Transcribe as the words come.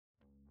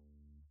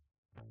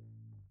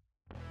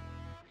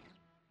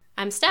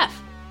I'm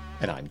Steph.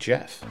 And I'm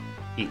Jeff.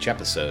 Each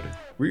episode,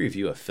 we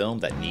review a film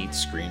that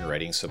needs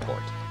screenwriting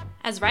support.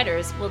 As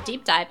writers, we'll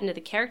deep dive into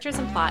the characters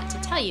and plot to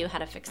tell you how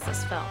to fix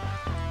this film.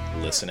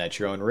 Listen at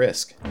your own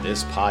risk.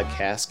 This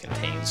podcast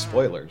contains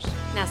spoilers.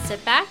 Now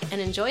sit back and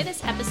enjoy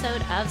this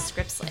episode of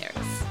Script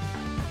Slayers.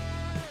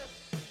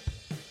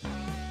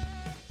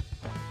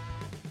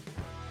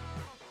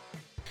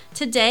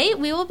 Today,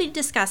 we will be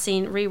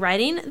discussing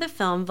rewriting the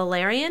film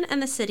Valerian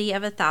and the City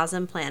of a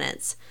Thousand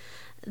Planets.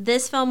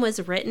 This film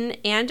was written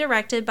and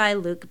directed by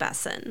Luc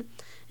Besson.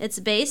 It's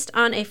based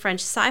on a French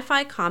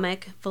sci-fi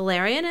comic,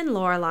 Valerian and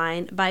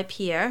Laureline, by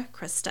Pierre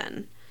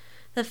Christin.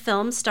 The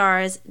film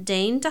stars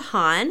Dane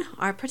DeHaan,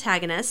 our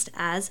protagonist,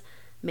 as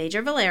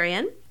Major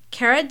Valerian,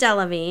 Cara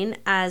Delevingne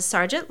as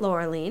Sergeant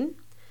Laureline,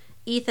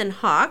 Ethan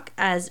Hawke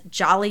as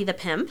Jolly the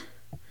Pimp,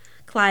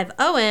 Clive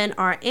Owen,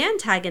 our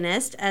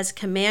antagonist, as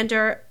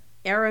Commander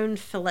Aaron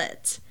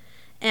Fillet,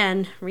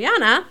 and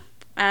Rihanna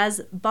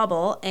as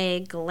Bubble,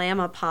 a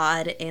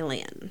glamopod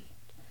alien.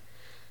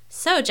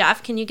 So,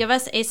 Jeff, can you give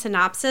us a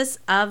synopsis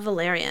of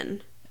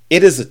Valerian?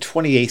 It is the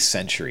 28th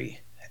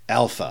century.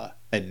 Alpha,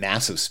 a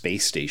massive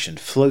space station,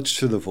 floats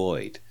through the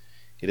void.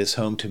 It is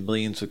home to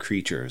millions of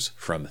creatures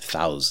from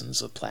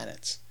thousands of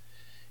planets.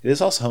 It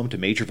is also home to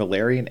Major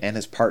Valerian and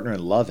his partner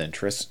and love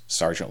interest,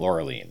 Sergeant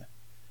Laureline.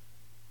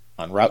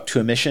 En route to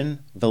a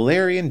mission,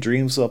 Valerian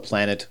dreams of a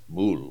planet,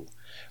 Mool,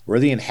 where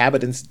the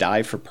inhabitants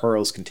dive for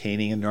pearls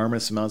containing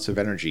enormous amounts of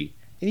energy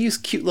and use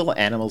cute little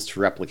animals to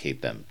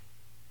replicate them.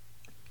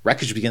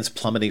 Wreckage begins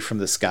plummeting from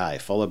the sky,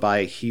 followed by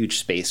a huge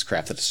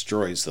spacecraft that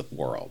destroys the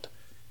world.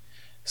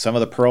 Some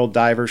of the pearl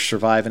divers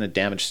survive in a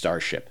damaged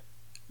starship.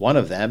 One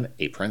of them,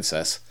 a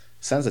princess,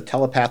 sends a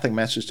telepathic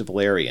message to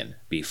Valerian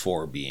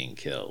before being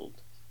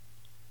killed.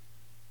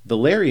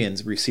 Valerian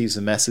receives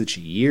the message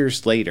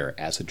years later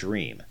as a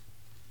dream.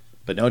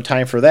 But no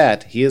time for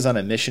that, he is on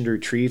a mission to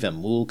retrieve a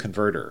Mool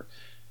converter,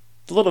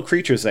 the little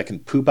creatures that can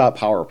poop out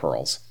power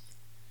pearls.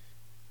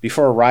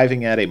 Before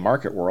arriving at a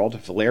market world,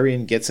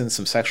 Valerian gets in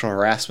some sexual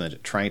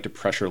harassment trying to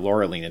pressure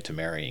Laureline into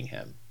marrying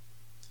him.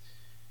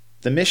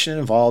 The mission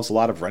involves a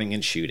lot of running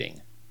and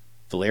shooting.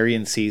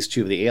 Valerian sees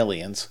two of the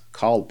aliens,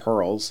 called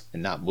Pearls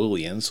and not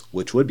Moolians,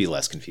 which would be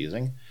less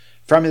confusing,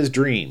 from his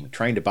dream,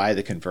 trying to buy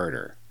the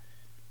converter.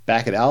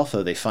 Back at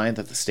Alpha, they find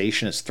that the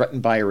station is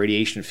threatened by a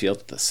radiation field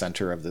at the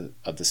center of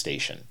the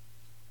station.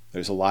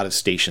 There's a lot of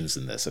stations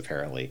in this,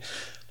 apparently.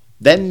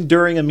 Then,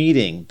 during a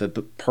meeting, the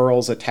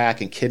Pearls attack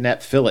and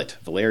kidnap Fillet,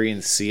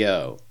 Valerian's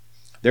CO.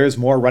 There is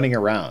more running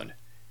around.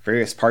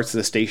 Various parts of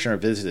the station are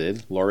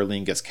visited,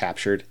 Laureline gets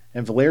captured,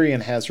 and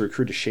Valerian has to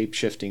recruit a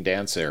shape-shifting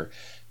dancer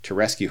to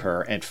rescue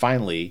her, and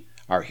finally,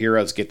 our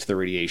heroes get to the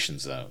radiation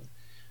zone.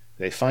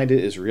 They find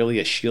it is really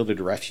a shielded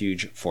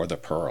refuge for the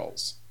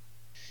Pearls.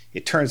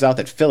 It turns out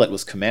that Fillet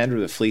was commander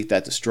of the fleet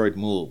that destroyed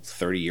Mool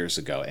 30 years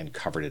ago and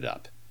covered it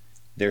up.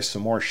 There's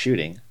some more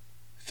shooting.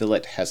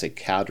 Fillet has a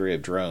cadre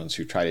of drones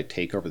who try to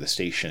take over the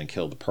station and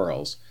kill the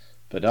Pearls,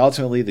 but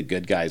ultimately the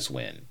good guys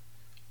win.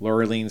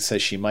 Laureline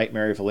says she might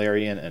marry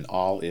Valerian and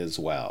all is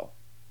well.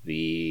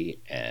 The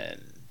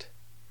end.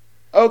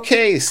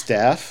 Okay,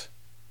 Steph.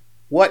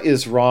 What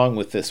is wrong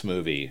with this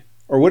movie?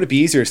 Or would it be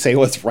easier to say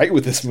what's right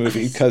with this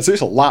movie? Because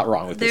there's a lot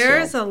wrong with this film.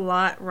 There's a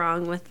lot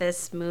wrong with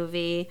this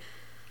movie.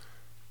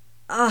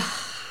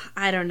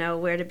 I don't know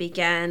where to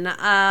begin.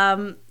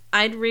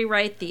 I'd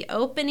rewrite the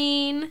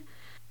opening.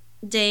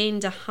 Dane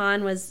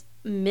DeHaan was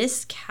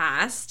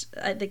miscast.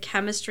 The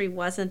chemistry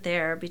wasn't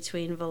there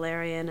between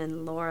Valerian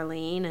and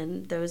Laureline,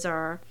 and those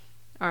are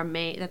our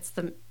main. That's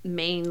the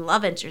main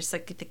love interest.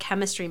 Like, the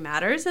chemistry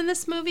matters in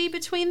this movie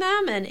between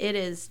them, and it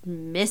is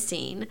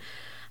missing.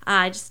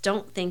 I just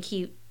don't think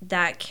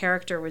that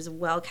character was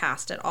well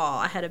cast at all.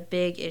 I had a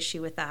big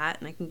issue with that,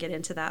 and I can get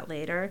into that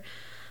later.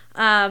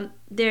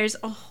 There's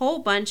a whole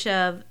bunch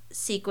of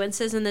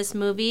sequences in this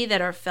movie that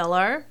are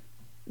filler,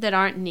 that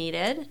aren't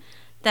needed,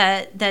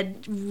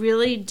 that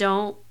really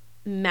don't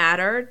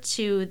matter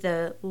to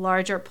the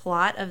larger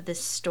plot of the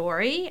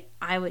story.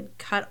 I would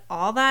cut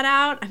all that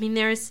out. I mean,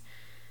 there's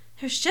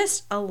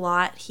just a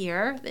lot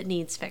here that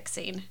needs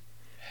fixing.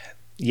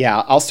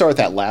 Yeah, I'll start with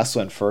that last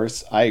one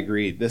first. I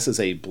agree. This is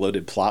a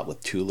bloated plot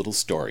with too little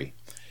story.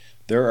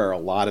 There are a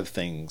lot of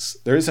things.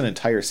 There is an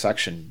entire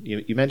section.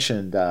 You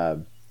mentioned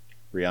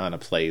Rihanna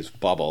plays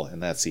Bubble,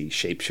 and that's the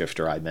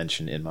shapeshifter I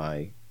mentioned in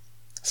my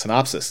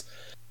synopsis.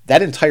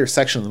 That entire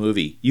section of the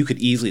movie, you could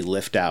easily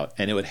lift out,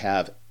 and it would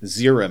have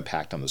zero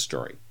impact on the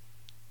story.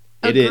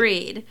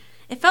 Agreed.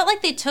 It felt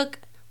like they took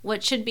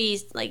what should be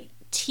like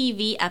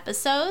TV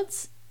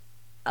episodes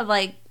of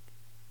like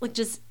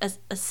just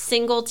a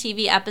single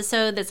TV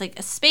episode that's like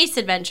a space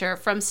adventure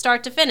from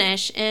start to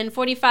finish in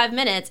 45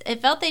 minutes.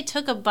 It felt they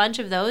took a bunch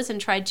of those and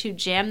tried to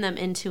jam them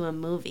into a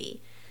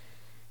movie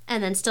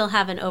and then still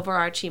have an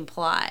overarching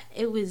plot.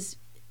 It was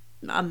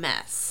a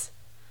mess.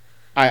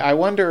 I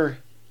wonder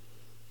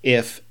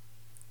if,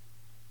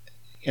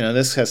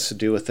 this has to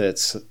do with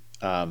its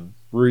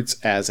roots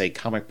as a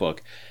comic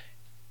book.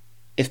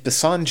 If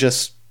Besson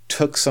just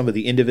took some of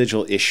the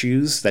individual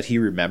issues that he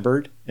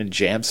remembered and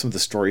jammed some of the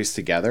stories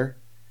together,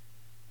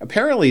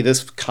 Apparently,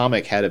 this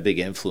comic had a big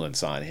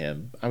influence on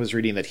him. I was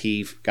reading that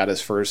he got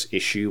his first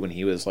issue when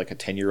he was like a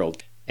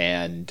 10-year-old,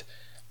 and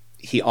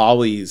he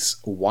always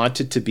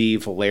wanted to be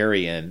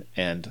Valerian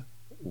and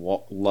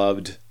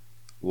loved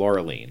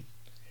Laureline.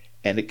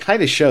 And it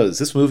kind of shows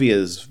this movie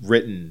is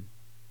written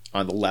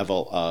on the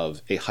level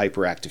of a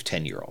hyperactive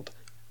 10-year-old.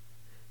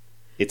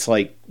 It's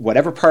like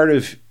whatever part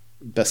of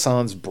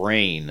Besson's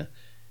brain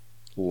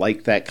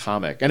liked that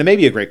comic, and it may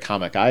be a great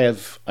comic.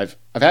 I've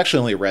actually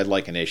only read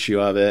like an issue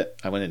of it.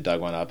 I went and dug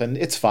one up, and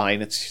it's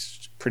fine.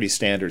 It's pretty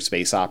standard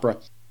space opera,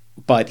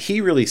 but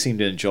he really seemed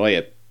to enjoy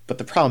it. But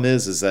the problem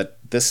is that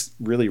this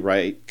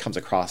really comes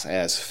across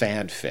as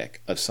fanfic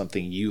of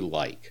something you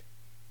like,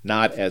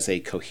 not as a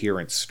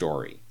coherent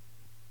story.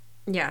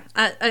 Yeah,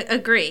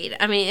 agreed.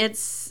 I mean,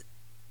 it's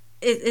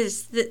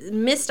the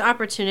missed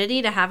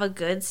opportunity to have a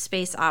good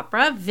space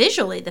opera.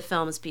 Visually, the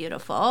film's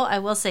beautiful. I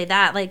will say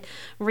that. Like,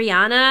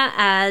 Rihanna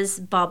as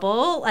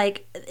Bubble,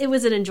 like, it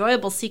was an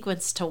enjoyable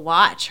sequence to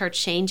watch, her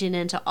changing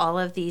into all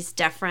of these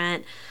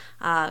different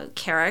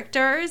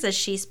characters as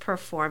she's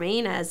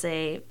performing as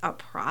a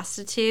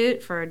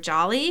prostitute for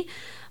Jolly.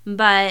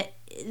 But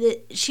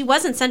she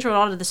wasn't central at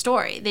all to the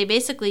story. They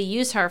basically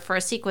use her for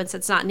a sequence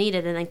that's not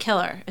needed and then kill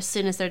her as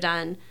soon as they're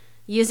done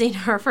using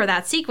her for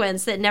that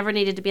sequence that never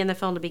needed to be in the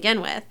film to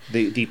begin with.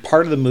 The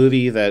part of the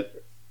movie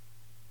that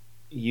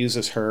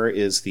uses her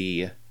is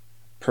the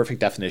perfect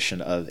definition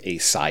of a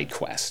side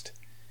quest.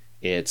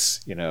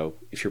 It's,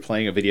 if you're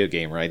playing a video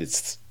game, right,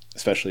 it's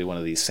especially one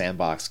of these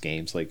sandbox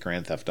games like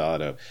Grand Theft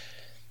Auto,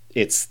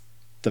 it's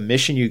the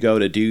mission you go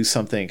to do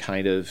something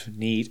kind of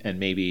neat and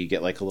maybe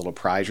get like a little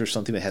prize or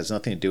something that has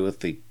nothing to do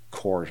with the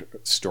core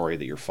story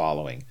that you're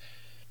following.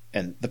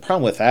 And the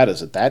problem with that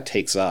is that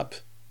takes up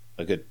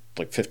a good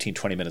like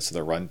 15-20 minutes of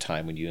the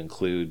runtime when you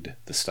include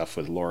the stuff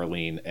with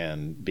Laureline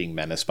and being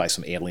menaced by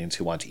some aliens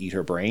who want to eat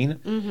her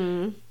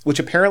brain, which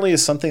apparently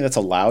is something that's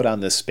allowed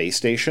on this space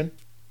station.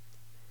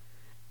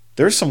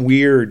 There's some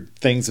weird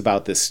things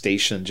about this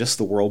station, just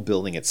the world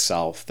building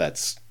itself,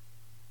 that's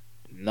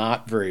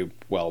not very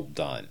well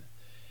done.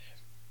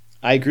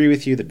 I agree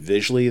with you that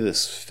visually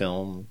this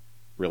film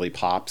really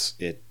pops.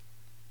 It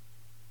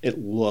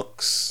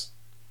looks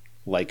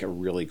like a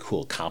really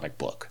cool comic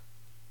book.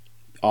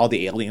 All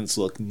the aliens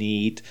look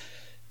neat.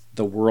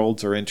 The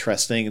worlds are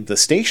interesting. The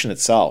station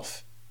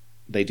itself,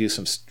 they do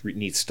some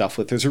neat stuff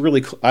with. There's a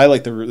really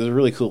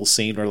cool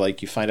scene where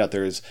like you find out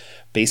there's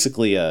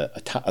basically a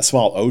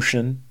small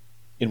ocean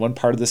in one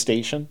part of the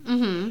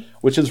station,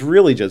 which is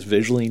really just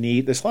visually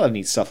neat. There's a lot of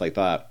neat stuff like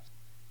that.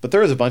 But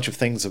there is a bunch of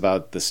things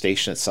about the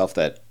station itself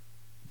that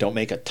don't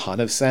make a ton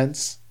of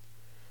sense.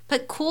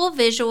 But cool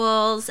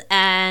visuals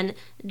and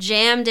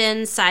jammed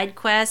in side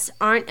quests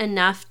aren't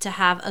enough to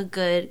have a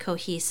good,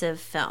 cohesive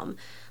film.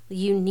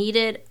 You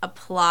needed a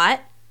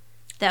plot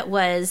that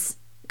was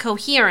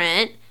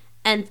coherent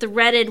and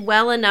threaded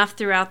well enough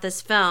throughout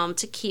this film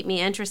to keep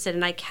me interested.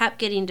 And I kept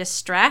getting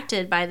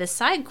distracted by the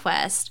side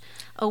quest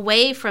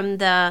away from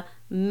the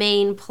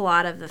main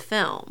plot of the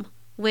film,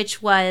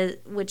 which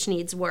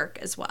needs work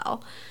as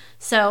well.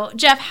 So,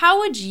 Jeff, how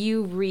would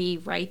you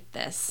rewrite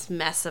this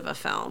mess of a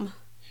film?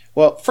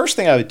 Well, first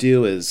thing I would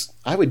do is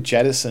I would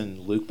jettison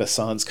Luc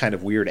Besson's kind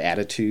of weird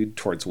attitude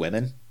towards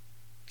women.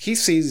 He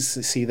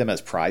see them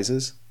as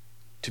prizes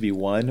to be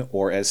won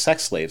or as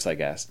sex slaves, I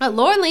guess. But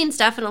Laureline's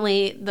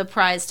definitely the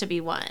prize to be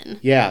won.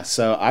 Yeah,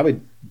 so I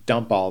would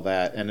dump all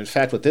that. And in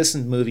fact, what this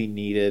movie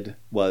needed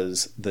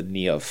was the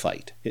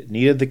neophyte. It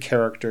needed the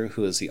character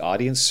who is the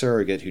audience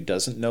surrogate who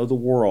doesn't know the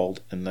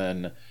world and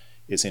then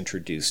is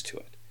introduced to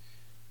it.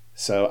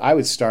 So I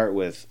would start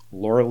with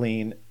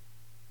Laureline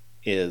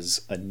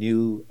is a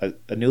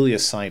newly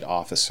assigned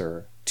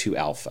officer to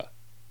Alpha.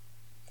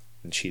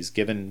 And she's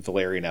given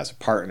Valerian as a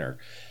partner.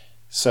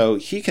 So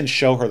he can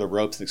show her the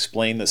ropes and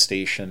explain the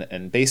station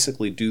and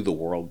basically do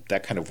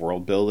that kind of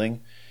world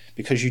building.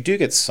 Because you do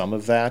get some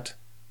of that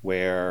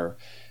where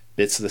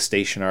bits of the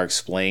station are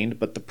explained,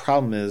 but the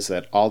problem is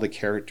that all the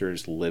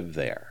characters live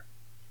there.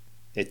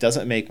 It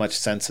doesn't make much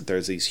sense that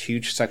there's these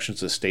huge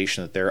sections of the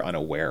station that they're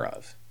unaware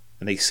of.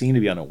 And they seem to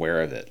be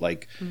unaware of it.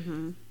 Like,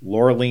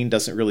 Laureline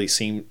doesn't really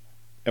seem...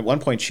 At one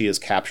point, she is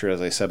captured,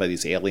 as I said, by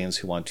these aliens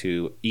who want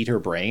to eat her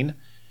brain.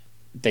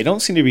 They don't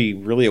seem to be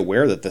really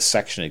aware that this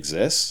section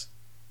exists.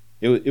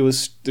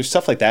 There's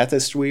stuff like that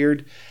that's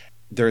weird.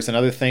 There's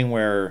another thing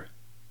where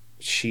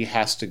she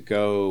has to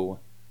go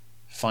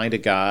find a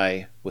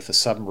guy with a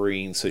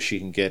submarine so she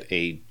can get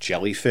a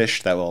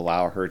jellyfish that will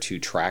allow her to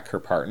track her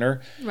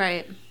partner.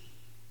 Right.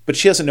 But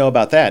she doesn't know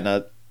about that.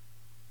 Now,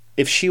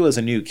 if she was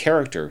a new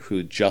character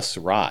who just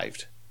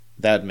arrived,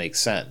 that would make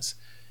sense.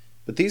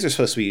 But these are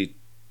supposed to be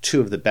two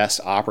of the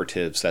best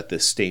operatives that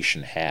this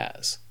station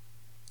has.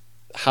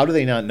 How do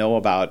they not know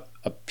about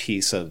a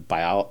piece of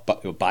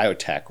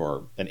biotech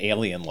or an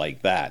alien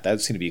like that? That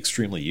would seem to be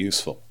extremely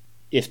useful.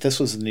 If this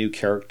was a new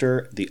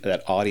character,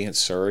 that audience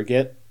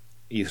surrogate,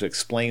 you could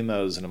explain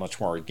those in a much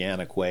more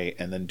organic way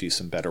and then do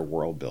some better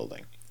world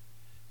building.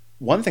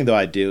 One thing, though,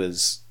 I'd do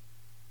is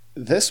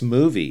this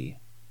movie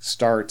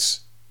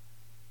starts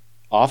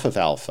off of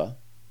Alpha.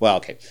 Well,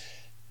 okay.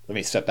 let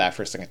me step back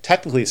for a second.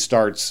 Technically, it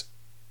starts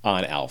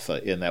on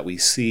Alpha in that we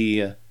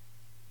see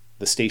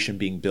the station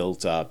being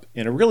built up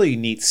in a really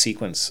neat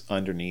sequence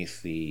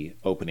underneath the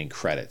opening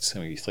credits. I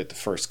mean, it's like the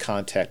first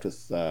contact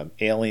with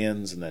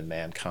aliens and then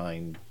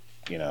mankind.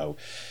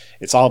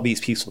 It's all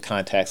these peaceful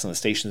contacts, and the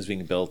station is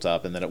being built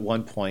up. And then at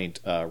one point,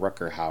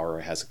 Rutger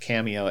Hauer has a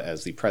cameo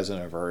as the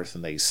president of Earth,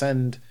 and they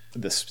send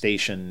the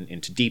station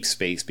into deep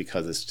space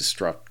because it's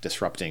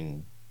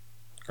disrupting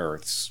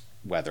Earth's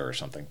weather or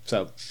something.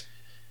 So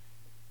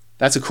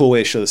that's a cool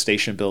way to show the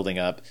station building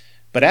up.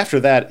 But after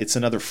that, it's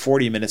another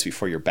 40 minutes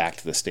before you're back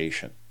to the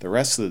station. The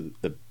rest of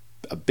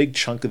a big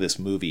chunk of this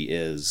movie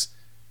is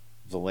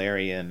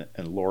Valerian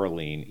and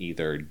Laureline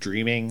either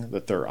dreaming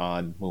that they're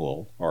on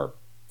Mool, or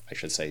I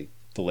should say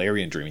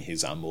Valerian dreaming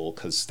he's on Mool,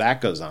 because that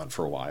goes on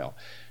for a while.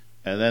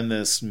 And then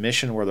this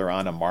mission where they're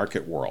on a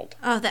market world.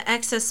 Oh, the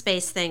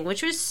exospace thing,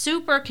 which was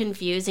super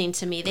confusing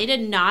to me. They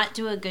did not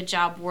do a good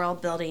job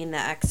world building the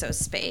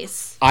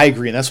exospace. I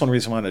agree, and that's one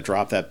reason I wanted to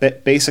drop that.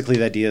 But basically,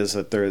 the idea is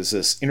that there's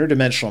this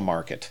interdimensional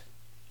market,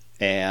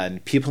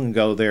 and people can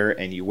go there,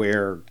 and you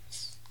wear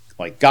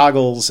like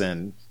goggles,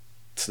 and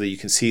so that you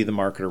can see the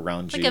market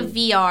around you. Like a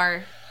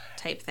VR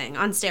type thing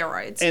on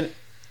steroids. And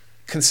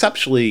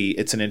conceptually,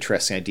 it's an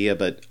interesting idea,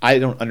 but I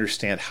don't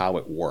understand how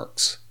it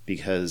works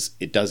because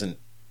it doesn't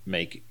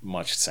make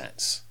much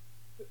sense.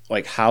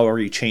 Like, how are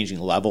you changing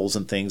levels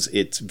and things?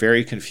 It's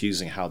very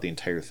confusing how the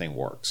entire thing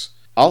works.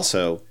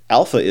 Also,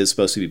 Alpha is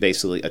supposed to be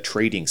basically a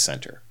trading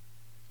center.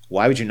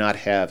 Why would you not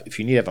have, if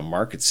you need to have a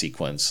market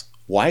sequence,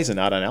 why is it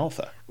not on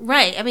Alpha?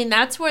 Right. I mean,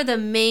 that's where the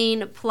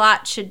main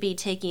plot should be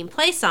taking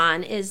place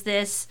on, is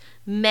this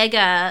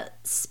mega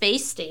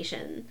space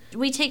station.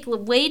 We take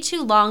way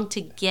too long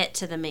to get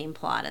to the main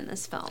plot in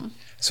this film.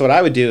 So what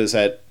I would do is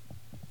that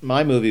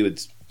my movie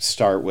would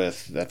start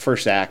with, that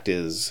first act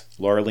is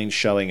Laureline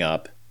showing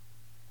up.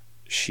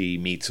 She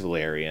meets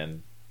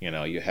Valerian.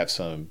 You have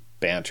some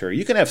banter.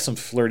 You can have some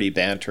flirty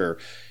banter.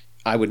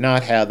 I would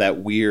not have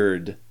that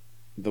weird,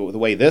 the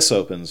way this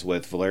opens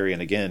with Valerian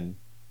again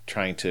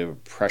trying to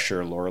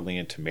pressure Laureline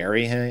into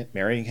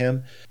marrying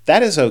him.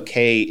 That is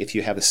okay if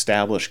you have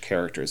established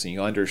characters and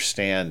you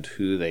understand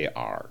who they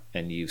are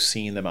and you've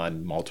seen them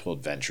on multiple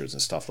adventures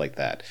and stuff like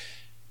that.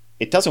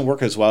 It doesn't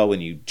work as well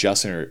when you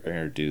just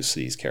introduce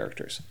these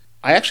characters.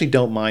 I actually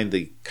don't mind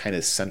the kind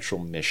of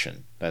central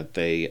mission that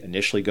they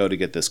initially go to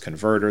get this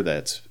converter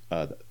that's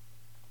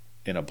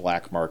in a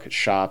black market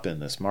shop in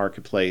this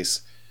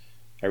marketplace.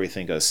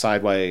 Everything goes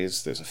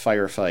sideways. There's a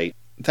firefight.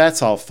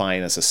 That's all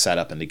fine as a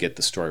setup and to get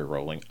the story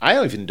rolling.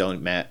 I even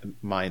don't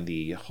mind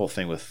the whole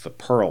thing with the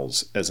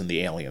pearls, as in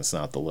the aliens,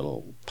 not the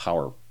little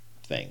power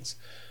things.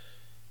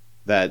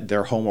 That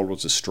their homeworld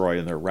was destroyed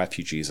and they're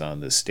refugees on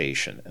this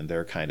station, and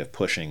they're kind of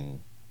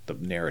pushing the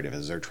narrative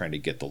as they're trying to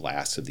get the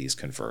last of these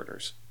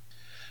converters.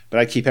 But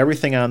I keep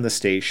everything on the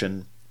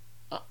station.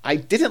 I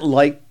didn't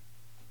like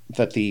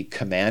that the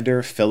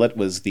commander, Philip,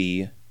 was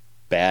the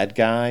bad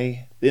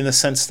guy, in the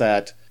sense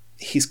that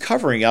he's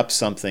covering up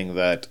something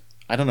that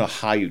I don't know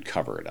how you'd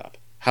cover it up.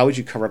 How would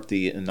you cover up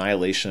the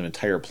annihilation of an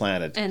entire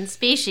planet? And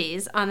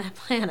species on that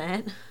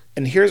planet.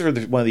 And here's where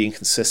one of the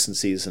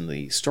inconsistencies in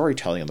the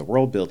storytelling and the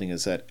world building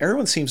is that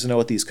everyone seems to know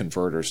what these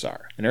converters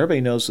are. And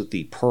everybody knows what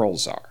the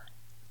pearls are.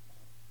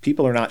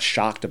 People are not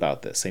shocked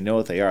about this. They know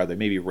what they are. They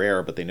may be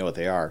rare, but they know what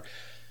they are.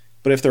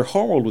 But if their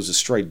homeworld was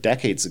destroyed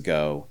decades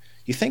ago,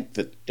 you think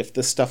that if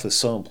this stuff is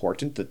so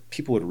important that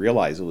people would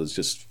realize it was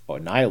just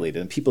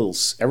annihilated.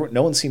 And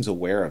no one seems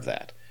aware of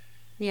that.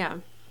 Yeah.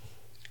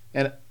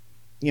 And,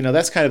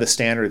 that's kind of the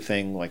standard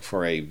thing, like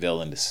for a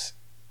villain,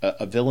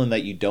 a villain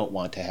that you don't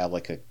want to have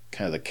like a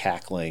kind of the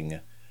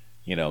cackling,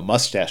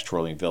 mustache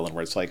twirling villain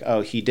where it's like,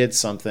 oh, he did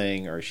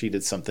something or she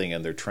did something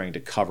and they're trying to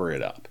cover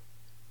it up.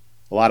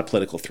 A lot of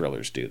political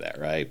thrillers do that,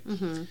 right?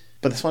 Mm-hmm.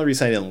 But that's one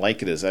reason I didn't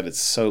like it, is that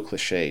it's so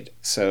cliched.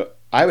 So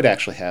I would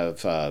actually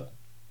have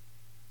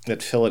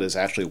that Philip is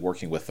actually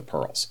working with the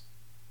pearls.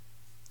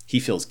 He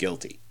feels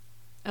guilty.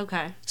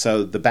 Okay.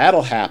 So the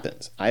battle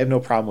happens. I have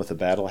no problem with the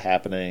battle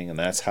happening, and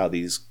that's how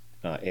these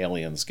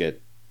aliens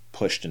get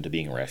pushed into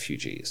being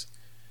refugees.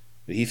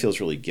 But he feels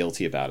really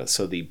guilty about it.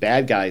 So the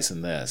bad guys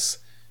in this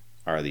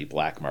are the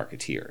black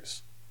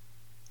marketeers.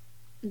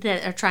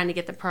 That are trying to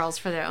get the pearls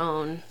for their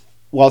own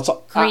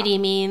greedy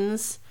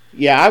means.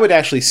 Yeah, I would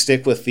actually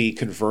stick with the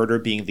converter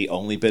being the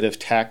only bit of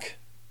tech,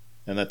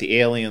 and that the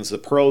aliens, the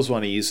pearls,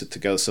 want to use it to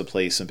go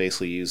someplace and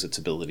basically use its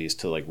abilities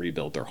to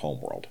rebuild their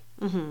homeworld.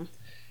 Mm-hmm.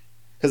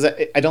 Because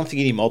I don't think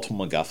you need multiple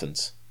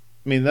MacGuffins.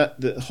 I mean,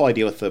 the whole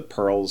idea with the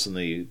pearls and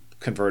the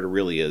converter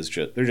really is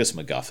they're just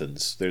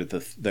MacGuffins. They're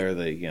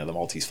the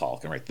Maltese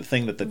Falcon, right? The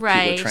thing that the people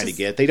are trying to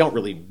get. They don't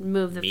really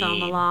move the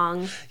film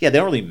along. Yeah, they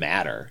don't really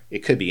matter.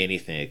 It could be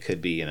anything. It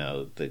could be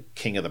the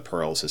King of the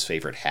Pearls, his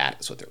favorite hat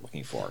is what they're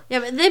looking for. Yeah,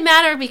 but they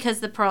matter because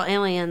the Pearl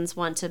aliens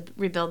want to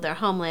rebuild their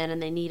homeland and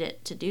they need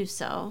it to do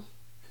so.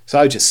 So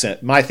I would just say,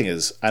 my thing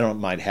is, I don't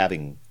mind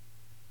having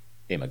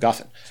a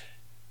MacGuffin.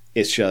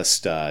 It's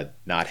just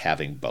not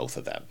having both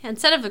of them.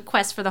 Instead of a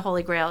quest for the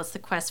Holy Grail, it's the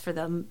quest for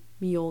the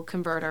mule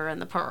converter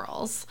and the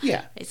pearls.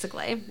 Yeah.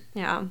 Basically.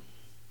 Yeah.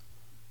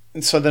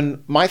 And so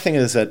then my thing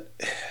is that,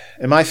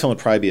 and my film would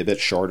probably be a bit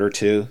shorter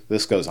too.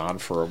 This goes on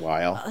for a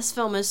while. Oh, this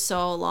film is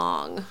so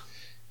long.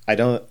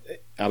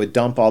 I would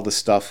dump all the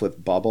stuff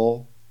with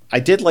Bubble. I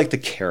did like the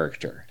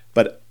character,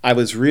 but I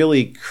was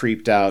really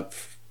creeped out.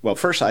 Well,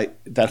 first,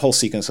 that whole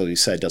sequence that you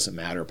said doesn't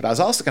matter, but I was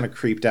also kind of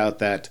creeped out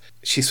that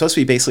she's supposed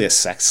to be basically a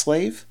sex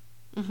slave.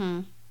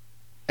 Mm-hmm.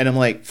 And I'm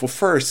like, well,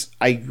 first,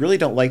 I really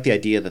don't like the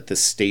idea that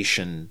this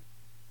station,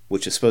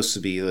 which is supposed to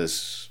be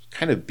this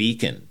kind of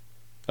beacon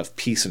of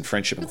peace and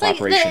friendship and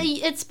cooperation.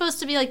 It's supposed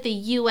to be like the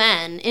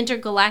UN,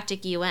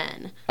 intergalactic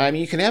UN. I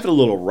mean, you can have it a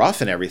little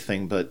rough and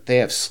everything, but they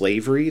have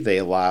slavery. They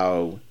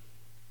allow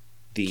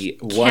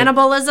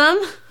cannibalism.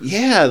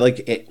 Yeah,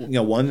 like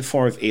one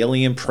form of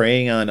alien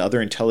preying on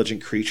other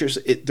intelligent creatures.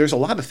 There's a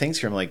lot of things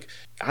here. I'm like,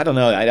 I don't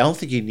know. I don't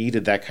think you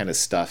needed that kind of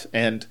stuff,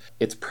 and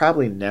it's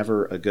probably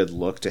never a good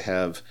look to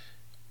have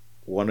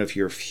one of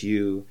your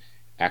few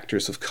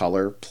actors of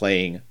color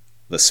playing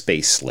the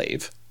space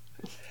slave.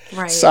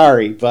 Right.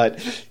 Sorry,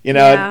 but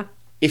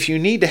if you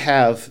need to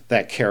have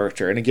that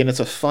character, and again, it's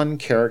a fun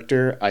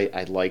character.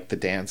 I like the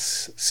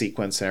dance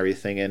sequence and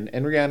everything, and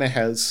Rihanna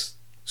has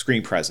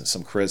screen presence,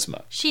 some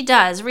charisma. She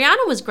does.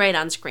 Rihanna was great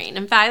on screen.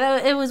 In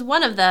fact, it was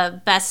one of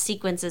the best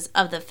sequences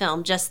of the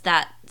film, just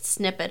that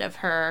snippet of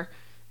her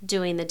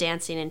doing the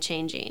dancing and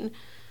changing.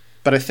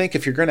 But I think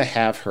if you're going to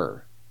have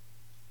her,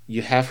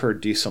 you have her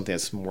do something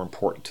that's more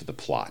important to the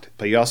plot,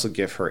 but you also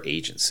give her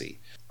agency.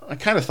 I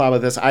kind of thought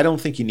about this. I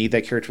don't think you need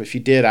that character. If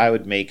you did, I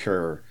would make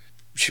her...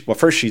 Well,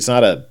 first, she's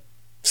not a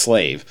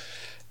slave.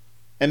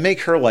 And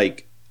make her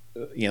like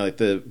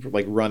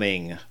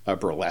running a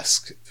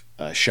burlesque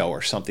show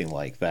or something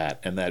like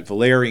that. And that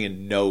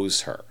Valerian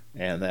knows her.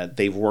 And that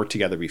they've worked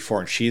together before.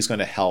 And she's going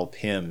to help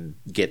him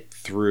get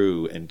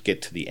through and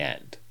get to the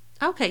end.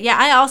 Okay. Yeah,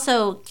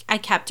 I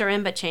kept her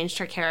in, but changed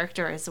her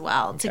character as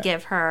well to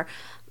give her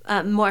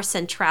more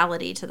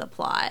centrality to the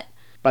plot.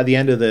 By the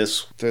end of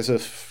this, there's a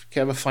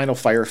final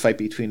firefight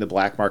between the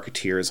Black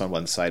Marketeers on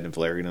one side and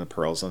Valerian and the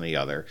Pearls on the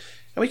other.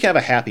 And we can have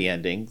a happy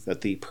ending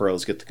that the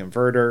Pearls get the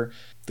converter.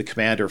 The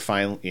commander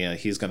finally,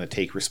 he's going to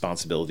take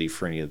responsibility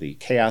for any of the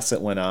chaos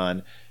that went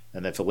on,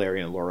 and that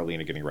Valerian and Laureline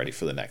are getting ready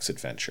for the next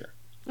adventure.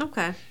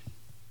 Okay.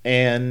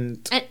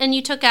 And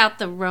you took out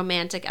the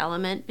romantic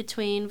element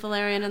between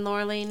Valerian and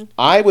Laureline?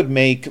 I would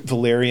make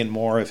Valerian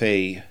more of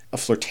a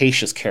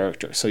flirtatious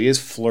character. So he is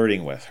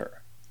flirting with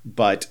her.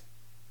 But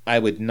I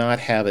would not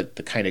have it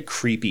the kind of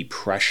creepy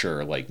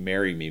pressure, like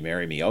marry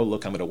me. Oh,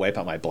 look, I'm going to wipe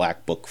out my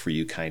black book for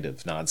you kind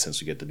of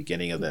nonsense we get at the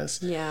beginning of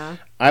this. Yeah.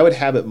 I would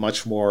have it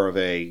much more of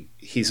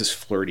he's just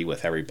flirty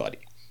with everybody.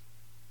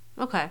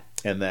 Okay.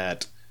 And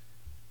that,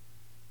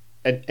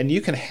 and you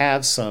can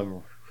have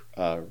some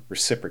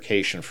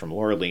reciprocation from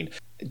Laureline.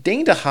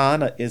 Dane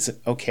DeHaan is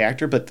an okay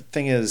actor, but the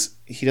thing is,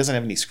 he doesn't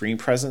have any screen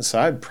presence, so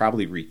I'd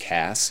probably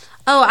recast.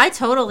 Oh, I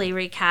totally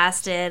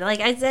recasted. Like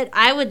I said,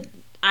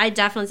 I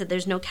definitely said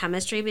there's no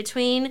chemistry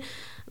between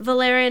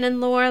Valerian and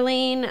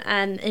Laureline,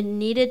 and it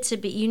needed to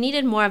be, you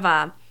needed more of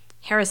a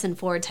Harrison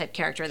Ford type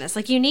character in this.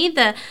 Like, you need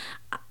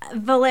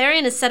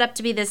Valerian is set up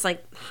to be this,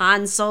 like,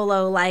 Han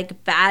Solo,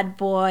 like, bad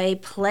boy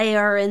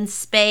player in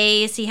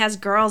space. He has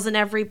girls in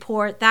every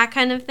port, that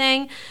kind of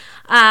thing.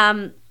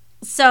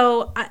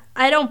 So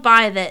I don't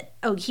buy that,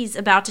 he's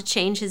about to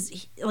change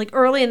his... Like,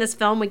 early in this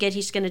film,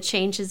 he's going to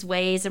change his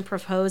ways and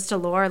propose to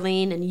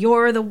Laureline, and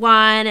you're the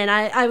one, and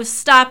I would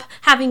stop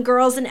having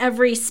girls in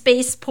every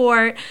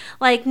spaceport.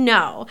 Like,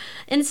 no.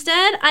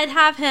 Instead, I'd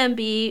have him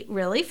be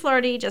really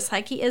flirty, just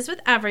like he is with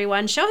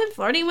everyone. Show him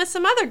flirting with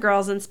some other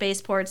girls in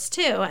spaceports,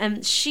 too.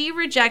 And she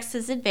rejects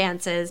his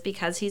advances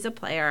because he's a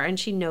player, and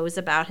she knows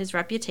about his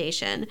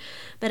reputation.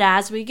 But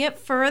as we get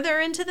further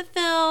into the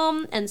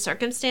film, and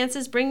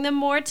circumstances bring them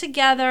more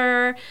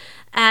together...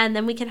 And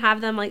then we can have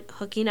them like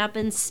hooking up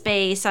in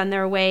space on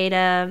their way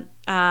to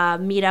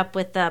meet up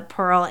with the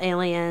Pearl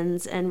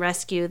aliens and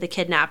rescue the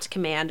kidnapped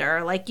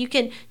commander. Like we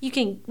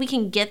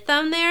can get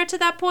them there to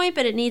that point,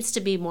 but it needs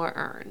to be more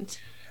earned.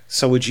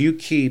 So would you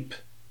keep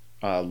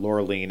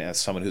Laureline as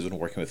someone who's been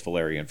working with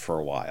Valerian for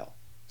a while?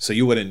 So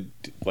you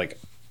wouldn't like.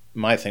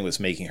 My thing was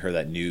making her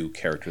that new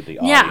character, the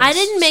audience. Yeah, I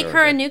didn't make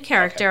her a new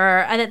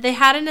character. Okay. They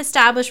had an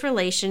established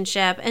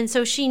relationship, and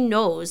so she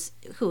knows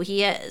who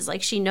he is.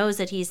 Like, she knows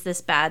that he's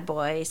this bad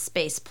boy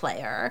space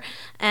player,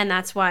 and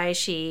that's why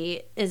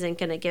she isn't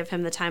going to give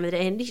him the time of the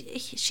day. And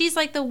she's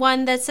like the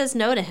one that says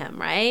no to him,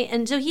 right?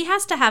 And so he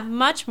has to have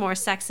much more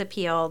sex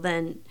appeal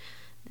than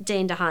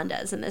Dane DeHaan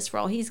does in this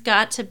role. He's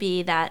got to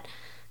be that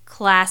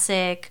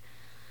classic,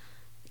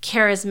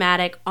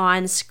 charismatic,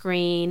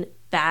 on-screen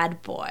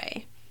bad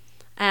boy.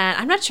 And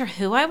I'm not sure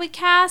who I would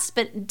cast,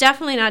 but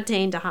definitely not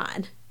Dane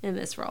DeHaan in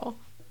this role.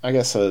 I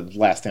guess the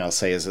last thing I'll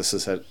say is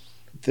that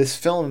this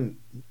film,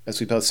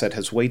 as we both said,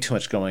 has way too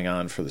much going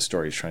on for the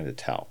story it's trying to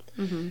tell.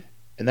 Mm-hmm.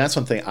 And that's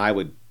one thing I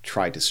would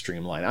try to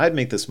streamline. I'd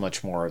make this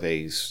much more of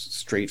a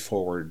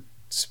straightforward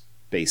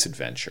space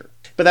adventure.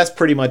 But that's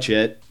pretty much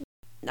it.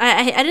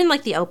 I didn't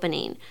like the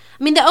opening.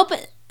 I mean,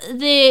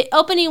 the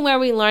opening where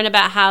we learn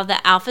about how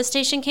the Alpha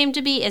Station came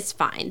to be is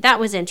fine. That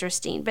was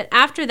interesting. But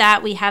after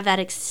that, we have that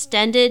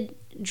extended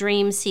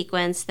dream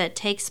sequence that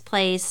takes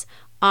place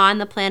on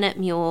the planet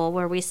Mule,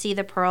 where we see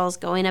the Pearls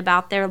going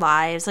about their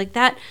lives. Like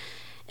that,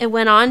 it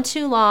went on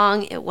too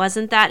long. It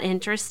wasn't that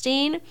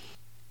interesting.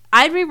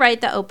 I'd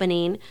rewrite the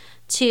opening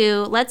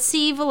to, let's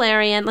see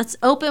Valerian. Let's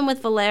open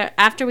with Valerian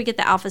after we get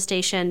the Alpha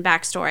Station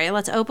backstory.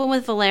 Let's open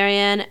with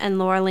Valerian and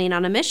Laureline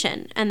on a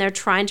mission, and they're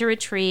trying to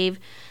retrieve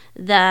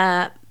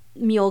the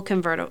Mule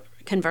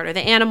converter,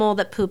 the animal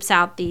that poops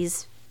out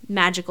these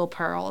magical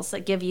pearls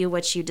that give you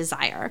what you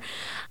desire.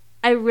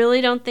 I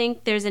really don't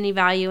think there's any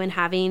value in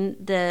having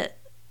that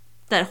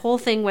whole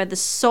thing where the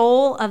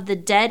soul of the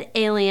dead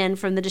alien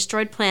from the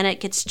destroyed planet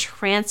gets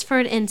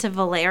transferred into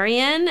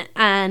Valerian.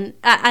 And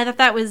I thought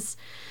that was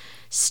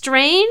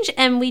strange,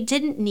 and we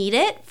didn't need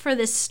it for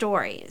this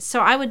story.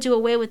 So I would do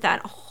away with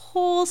that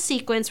whole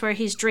sequence where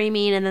he's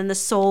dreaming and then the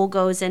soul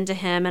goes into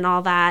him and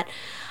all that.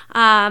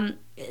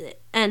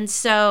 And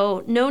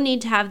so no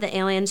need to have the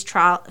aliens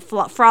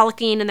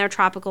frolicking in their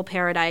tropical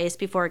paradise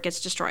before it gets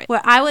destroyed.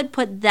 Where I would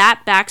put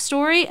that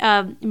backstory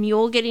of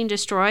Mule getting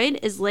destroyed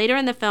is later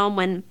in the film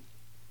when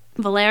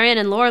Valerian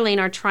and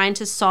Laureline are trying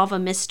to solve a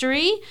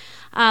mystery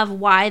of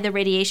why the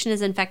radiation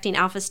is infecting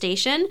Alpha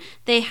Station.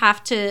 They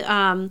have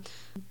to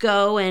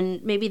go,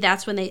 and maybe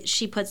that's when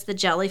she puts the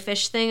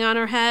jellyfish thing on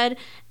her head.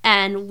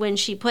 And when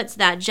she puts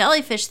that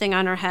jellyfish thing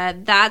on her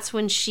head, that's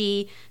when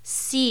she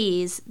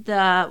sees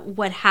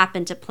what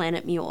happened to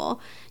Planet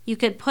Mule. You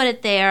could put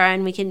it there,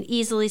 and we can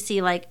easily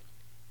see like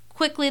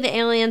quickly the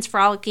aliens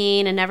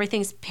frolicking and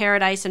everything's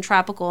paradise and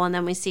tropical, and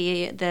then we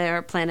see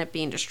their planet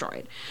being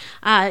destroyed.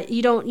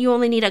 You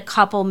only need a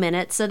couple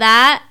minutes of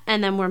that,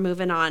 and then we're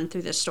moving on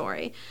through the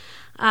story.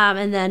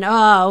 And then,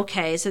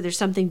 okay, so there's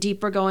something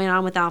deeper going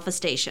on with Alpha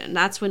Station.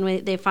 That's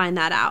when they find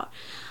that out.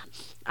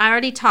 I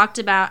already talked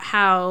about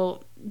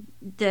how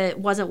it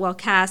wasn't well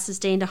cast as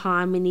Dane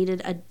DeHaan. We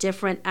needed a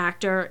different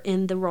actor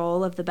in the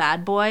role of the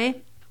bad boy.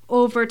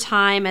 Over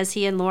time, as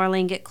he and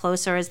Laureline get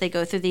closer, as they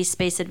go through these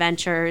space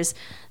adventures,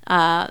 we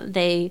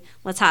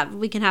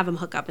can have them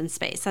hook up in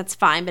space. That's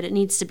fine, but it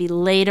needs to be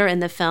later in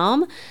the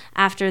film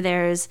after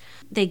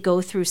they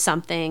go through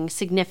something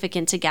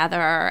significant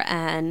together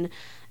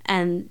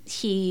and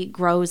he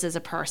grows as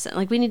a person.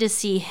 Like, we need to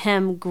see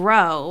him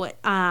grow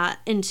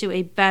into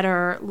a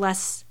better,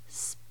 less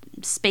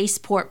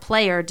spaceport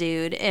player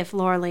dude if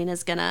Laureline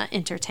is going to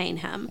entertain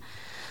him.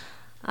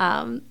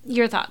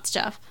 Your thoughts,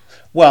 Jeff?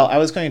 Well, I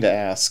was going to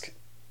ask,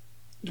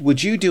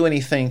 would you do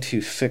anything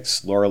to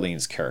fix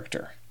Laureline's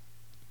character?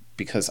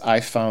 Because I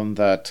found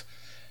that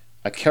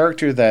a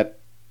character that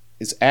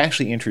is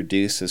actually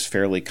introduced as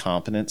fairly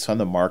competent. So on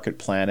the market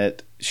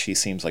planet, she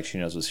seems like she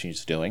knows what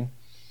she's doing.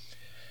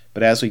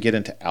 But as we get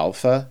into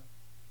Alpha,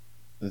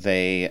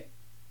 they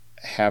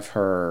have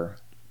her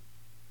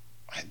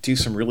do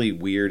some really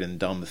weird and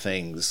dumb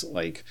things.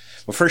 Like,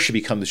 well, first she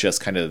becomes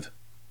just kind of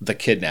the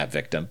kidnap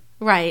victim.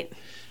 Right.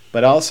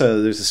 But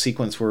also there's a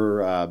sequence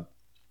where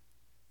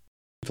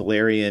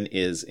Valerian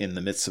is in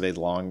the midst of a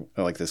long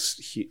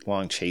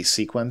chase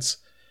sequence,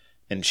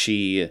 and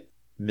she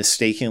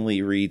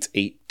mistakenly reads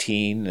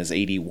 18 as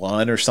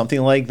 81 or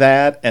something like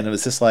that. And it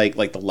was just like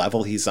the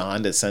level he's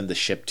on to send the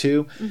ship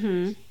to.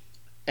 Mm-hmm.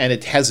 And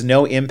it has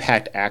no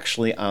impact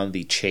actually on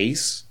the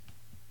chase.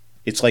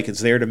 It's like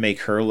it's there to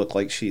make her look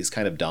like she's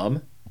kind of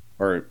dumb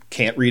or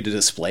can't read a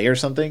display or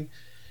something.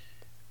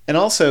 And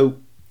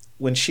also,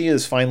 when she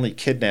is finally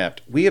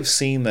kidnapped, we have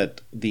seen that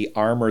the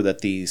armor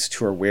that these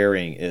two are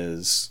wearing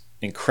is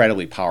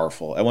incredibly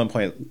powerful. At one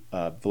point,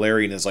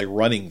 Valerian is like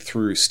running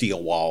through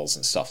steel walls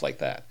and stuff like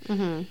that.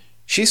 Mm-hmm.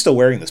 She's still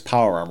wearing this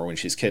power armor when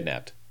she's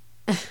kidnapped.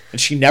 And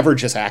she never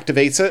just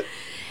activates it.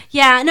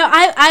 Yeah, no,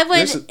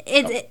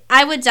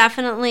 I would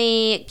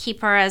definitely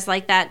keep her as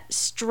like that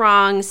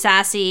strong,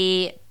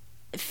 sassy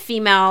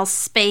female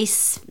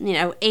space,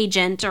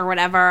 agent or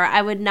whatever.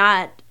 I would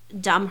not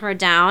dumb her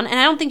down, and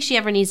I don't think she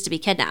ever needs to be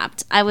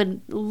kidnapped. I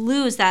would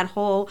lose that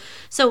whole.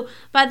 So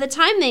by the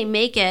time they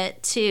make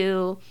it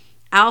to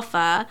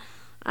Alpha,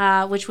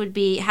 which would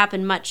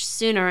happen much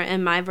sooner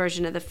in my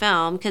version of the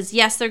film, because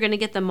yes, they're going to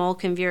get the mole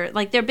converter.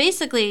 Like, they're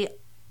basically,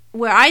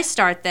 where I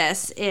start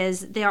this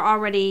is they're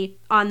already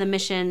on the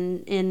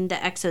mission in the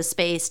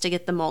exospace to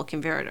get the mole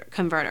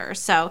converter.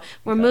 So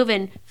we're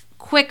moving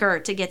quicker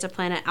to get to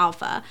planet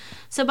Alpha.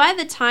 So by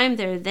the time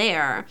they're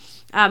there,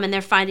 and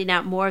they're finding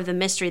out more of the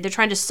mystery, they're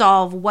trying to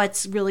solve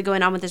what's really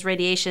going on with this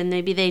radiation.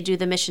 Maybe they do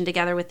the mission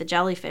together with the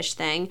jellyfish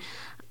thing.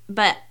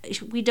 But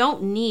we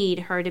don't need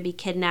her to be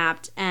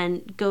kidnapped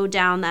and go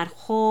down that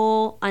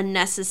whole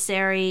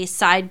unnecessary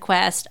side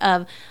quest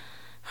of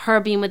her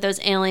being with those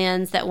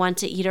aliens that want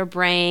to eat her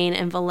brain,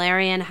 and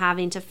Valerian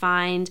having to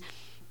find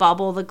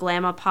Bubble the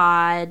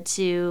Glamopod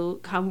to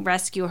come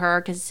rescue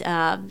her because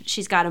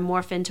she's got to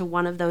morph into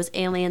one of those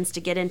aliens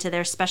to get into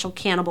their special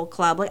cannibal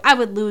club. Like, I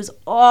would lose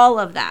all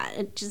of that.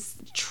 It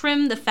just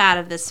trim the fat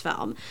of this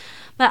film.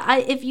 But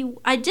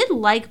I did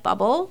like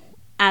Bubble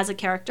as a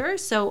character,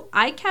 so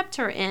I kept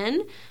her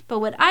in. But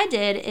what I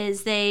did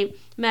is they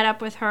met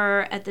up with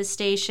her at the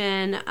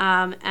station,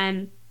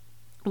 and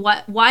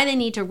why they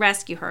need to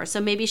rescue her. So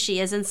maybe she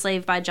is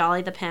enslaved by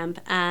Jolly the Pimp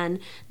and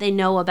they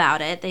know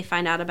about it. They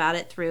find out about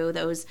it through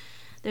those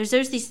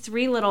there's these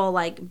three little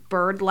like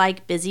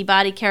bird-like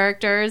busybody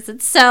characters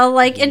that sell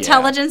like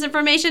intelligence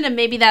information, and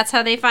maybe that's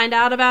how they find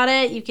out about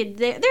it.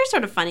 They're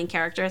sort of funny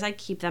characters. I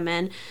keep them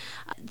in.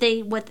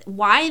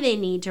 Why they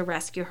need to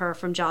rescue her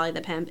from Jolly the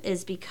Pimp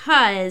is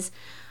because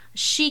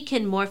she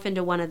can morph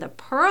into one of the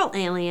Pearl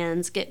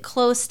aliens, get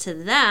close to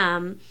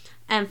them,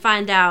 and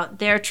find out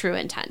their true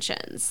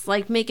intentions.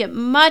 Like, make it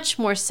much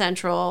more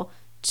central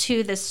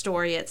to the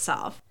story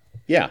itself.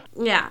 Yeah.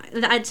 Yeah.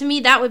 To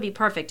me, that would be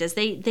perfect, is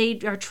they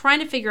are trying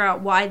to figure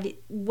out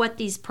what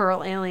these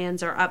Pearl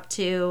aliens are up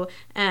to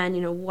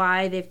and,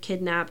 why they've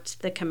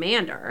kidnapped the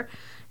commander.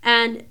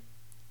 And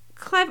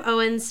Clive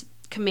Owen's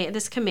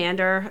this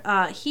commander,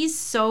 he's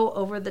so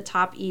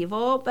over-the-top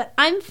evil, but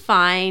I'm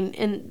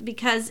fine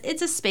because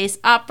it's a space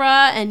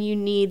opera and you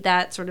need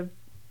that sort of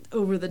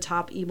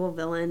over-the-top evil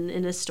villain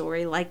in a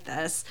story like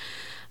this.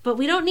 But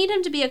we don't need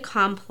him to be a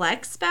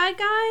complex bad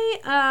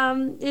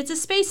guy. It's a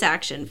space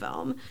action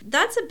film.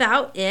 That's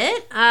about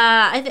it.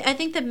 I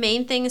think the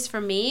main things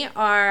for me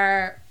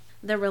are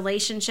the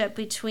relationship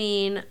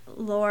between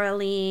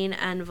Laureline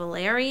and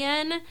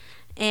Valerian,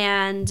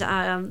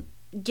 and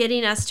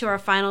getting us to our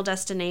final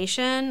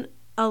destination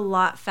a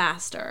lot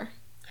faster.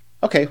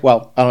 Okay,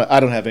 well, I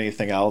don't have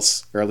anything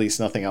else, or at least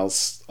nothing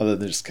else other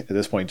than just at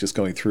this point just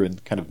going through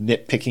and kind of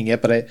nitpicking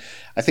it. But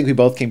I think we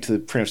both came to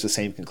pretty much the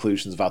same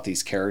conclusions about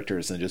these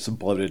characters and just the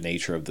bloated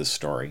nature of this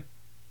story.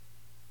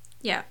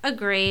 Yeah,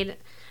 agreed.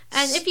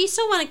 And if you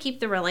still want to keep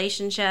the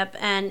relationship,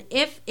 and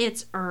if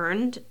it's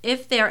earned,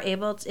 if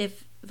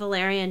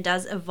Valerian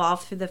does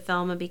evolve through the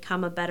film and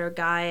become a better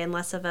guy and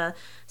less of a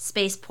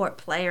spaceport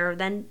player,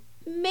 then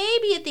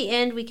maybe at the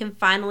end we can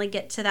finally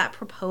get to that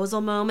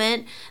proposal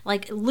moment.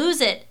 Like, lose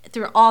it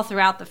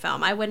throughout the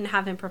film. I wouldn't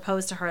have him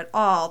propose to her at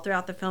all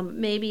throughout the film. But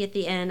maybe at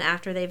the end,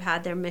 after they've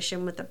had their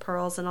mission with the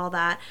pearls and all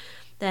that,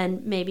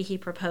 then maybe he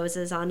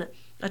proposes on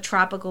a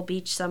tropical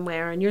beach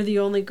somewhere, and you're the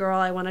only girl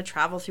I want to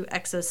travel through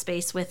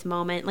exospace with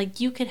moment. Like,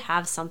 you could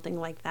have something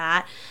like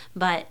that,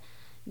 but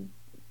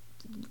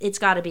it's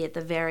got to be at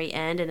the very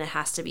end, and it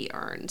has to be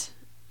earned.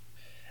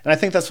 And I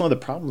think that's one of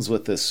the problems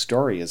with this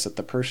story, is that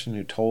the person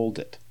who told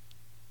it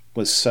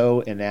was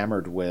so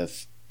enamored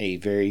with a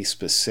very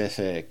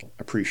specific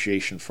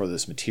appreciation for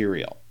this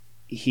material.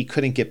 He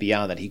couldn't get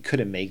beyond that. He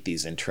couldn't make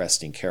these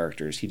interesting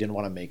characters. He didn't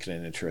want to make it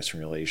an interesting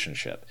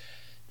relationship.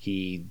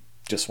 He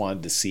just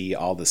wanted to see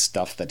all the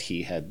stuff that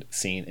he had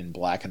seen in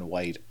black and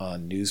white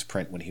on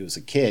newsprint when he was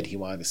a kid. He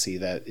wanted to see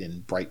that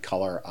in bright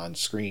color on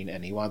screen,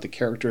 and he wanted the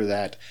character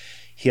that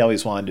he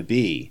always wanted to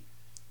be,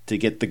 to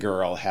get the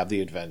girl, have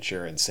the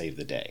adventure, and save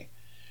the day.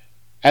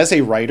 As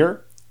a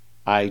writer,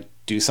 I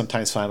do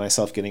sometimes find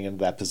myself getting into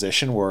that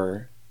position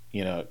where,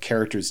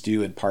 characters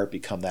do in part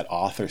become that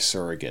author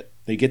surrogate.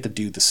 They get to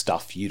do the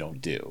stuff you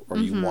don't do, or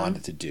you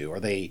wanted to do, or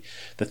the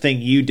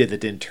thing you did that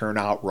didn't turn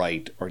out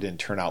right or didn't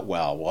turn out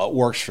well. Well, it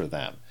works for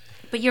them.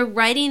 But you're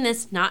writing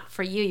this not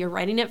for you. You're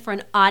writing it for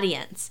an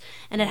audience,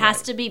 and it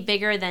has to be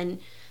bigger than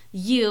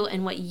you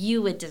and what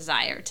you would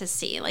desire to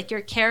see. Like,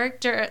 your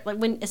character, like,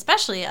 when,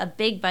 especially a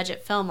big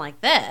budget film like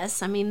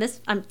this, I mean,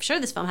 I'm sure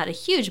this film had a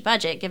huge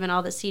budget given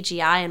all the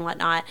CGI and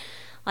whatnot.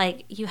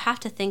 Like, you have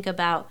to think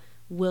about,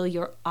 will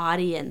your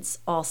audience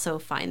also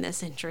find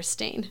this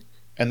interesting?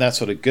 And that's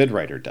what a good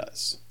writer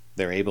does.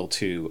 They're able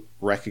to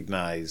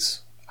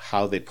recognize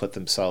how they put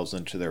themselves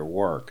into their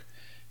work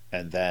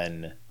and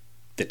then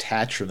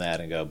detach from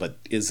that and go, but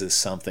is this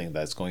something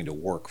that's going to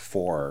work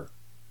for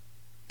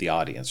the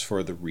audience,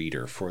 for the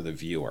reader, for the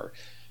viewer?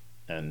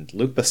 And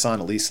Luc Besson,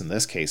 at least in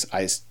this case,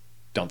 I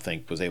don't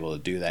think was able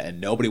to do that, and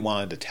nobody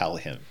wanted to tell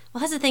him. Well,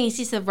 that's the thing.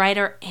 He's the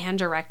writer and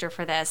director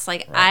for this.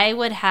 Like, right. I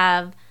would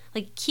have,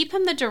 like, keep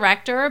him the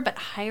director, but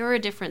hire a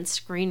different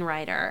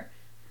screenwriter.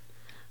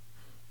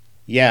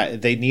 Yeah,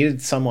 they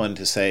needed someone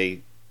to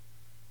say,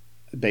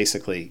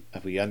 basically,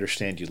 we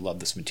understand you love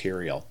this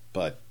material,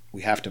 but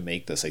we have to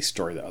make this a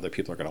story that other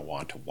people are going to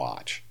want to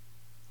watch.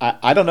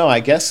 I don't know. I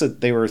guess that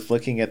they were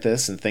looking at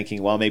this and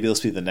thinking, well, maybe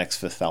this will be the next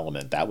Fifth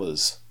Element. That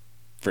was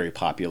very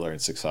popular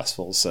and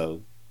successful,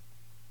 so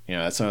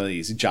that's one of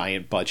these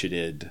giant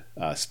budgeted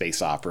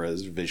space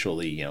operas,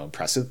 visually,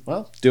 impressive.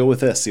 Well, do it with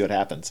this, see what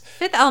happens.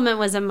 Fifth Element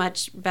was a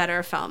much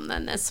better film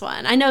than this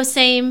one. I know,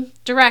 same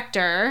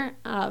director,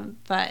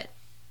 but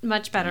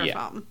much better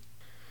film.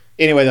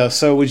 Anyway, though,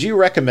 so would you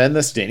recommend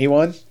this to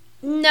anyone?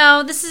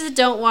 No, this is a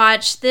don't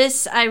watch.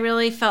 This, I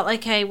really felt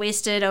like I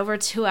wasted over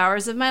 2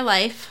 hours of my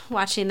life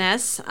watching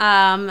this.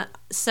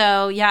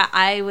 So, yeah,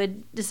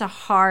 it's a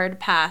hard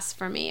pass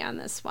for me on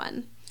this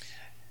one.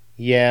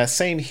 Yeah,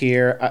 same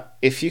here.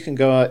 If you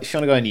want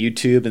to go on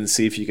YouTube and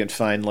see if you can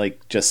find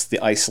like just the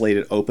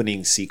isolated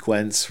opening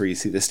sequence where you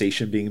see the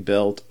station being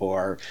built,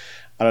 or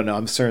I don't know.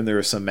 I'm certain there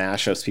are some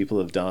mashups people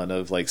have done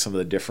of like some of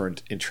the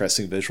different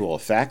interesting visual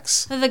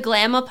effects. The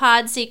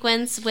Glamopod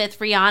sequence with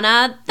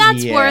Rihanna,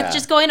 that's worth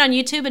just going on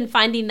YouTube and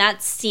finding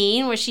that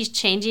scene where she's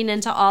changing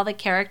into all the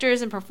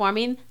characters and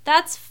performing.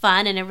 That's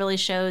fun, and it really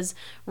shows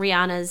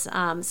Rihanna's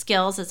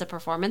skills as a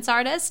performance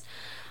artist.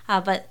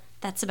 But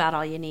that's about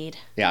all you need.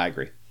 Yeah, I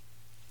agree.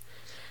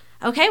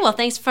 Okay, well,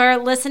 thanks for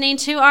listening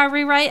to our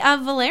rewrite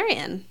of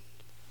Valerian.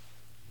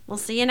 We'll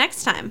see you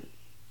next time.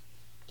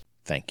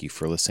 Thank you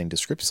for listening to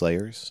Script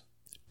Slayers.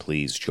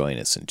 Please join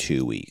us in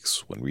 2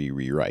 weeks when we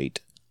rewrite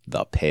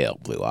The Pale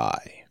Blue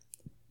Eye.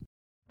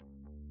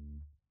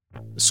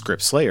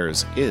 Script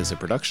Slayers is a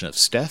production of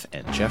Steph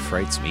and Jeff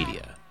Wrights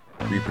Media.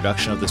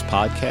 Reproduction of this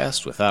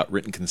podcast without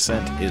written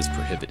consent is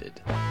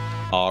prohibited.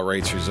 All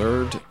rights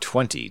reserved,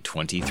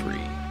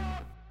 2023.